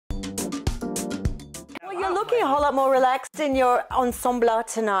Well, you're looking a whole lot more relaxed in your ensemble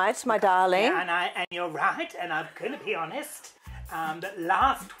tonight, my darling. Yeah, and you're right, and I'm going to be honest, that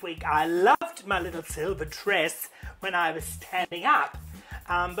last week I loved my little silver dress when I was standing up.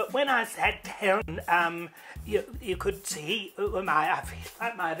 But when I sat down, you could see I feel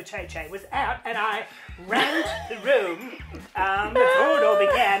like my vajayjay was out, and I ran to the room before it all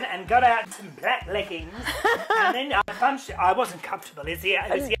began and got out some black leggings, and then I bunched it. I wasn't comfortable. Is he?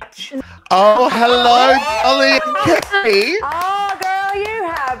 Oh, hello, Dolly and Kerrie. Oh, girl, you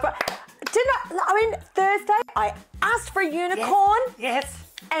have. I mean, Thursday I asked for a unicorn. Yes.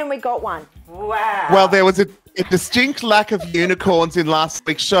 And we got one. Wow. Well, there was a distinct lack of unicorns in last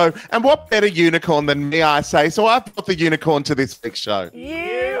week's show. And what better unicorn than me, I say. So I brought the unicorn to this week's show.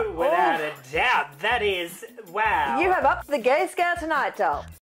 You, without a doubt. That is, wow. You have up the gay scale tonight, doll.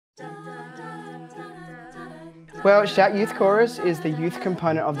 Well, Shout Youth Chorus is the youth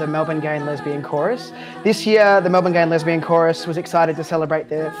component of the Melbourne Gay and Lesbian Chorus. This year, the Melbourne Gay and Lesbian Chorus was excited to celebrate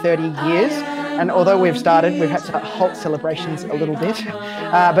their 30 years. And although we've had to halt celebrations a little bit.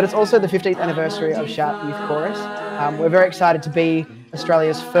 But it's also the 15th anniversary of Shout Youth Chorus. We're very excited to be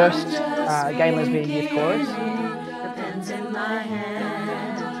Australia's first gay and lesbian youth chorus.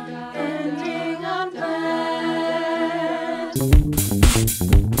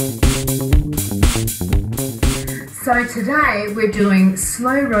 So today we're doing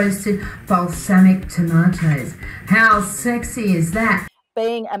slow roasted balsamic tomatoes. How sexy is that?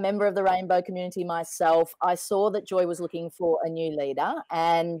 Being a member of the rainbow community myself, I saw that Joy was looking for a new leader,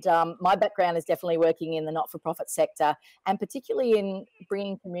 and my background is definitely working in the not-for-profit sector, and particularly in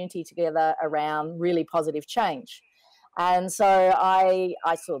bringing community together around really positive change. And so I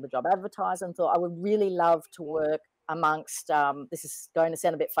saw the job advertised and thought I would really love to work amongst, this is going to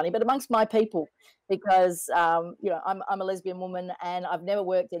sound a bit funny, but amongst my people, because I'm a lesbian woman and I've never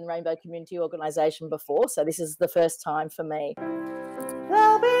worked in rainbow community organisation before, so this is the first time for me.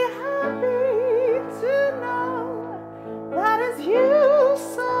 They'll be happy to know that as you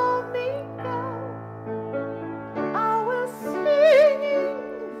saw me go, I was singing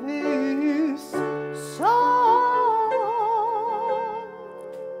this song.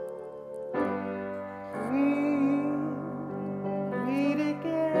 We meet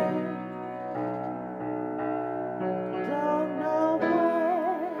again. Don't know where,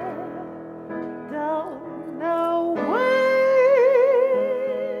 don't know when.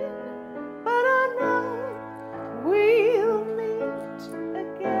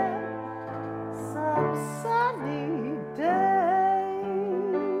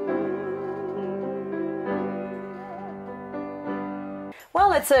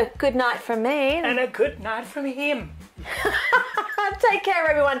 Well, it's a good night from me. And a good night from him. Take care,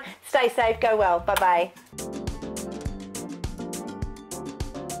 everyone. Stay safe. Go well. Bye-bye.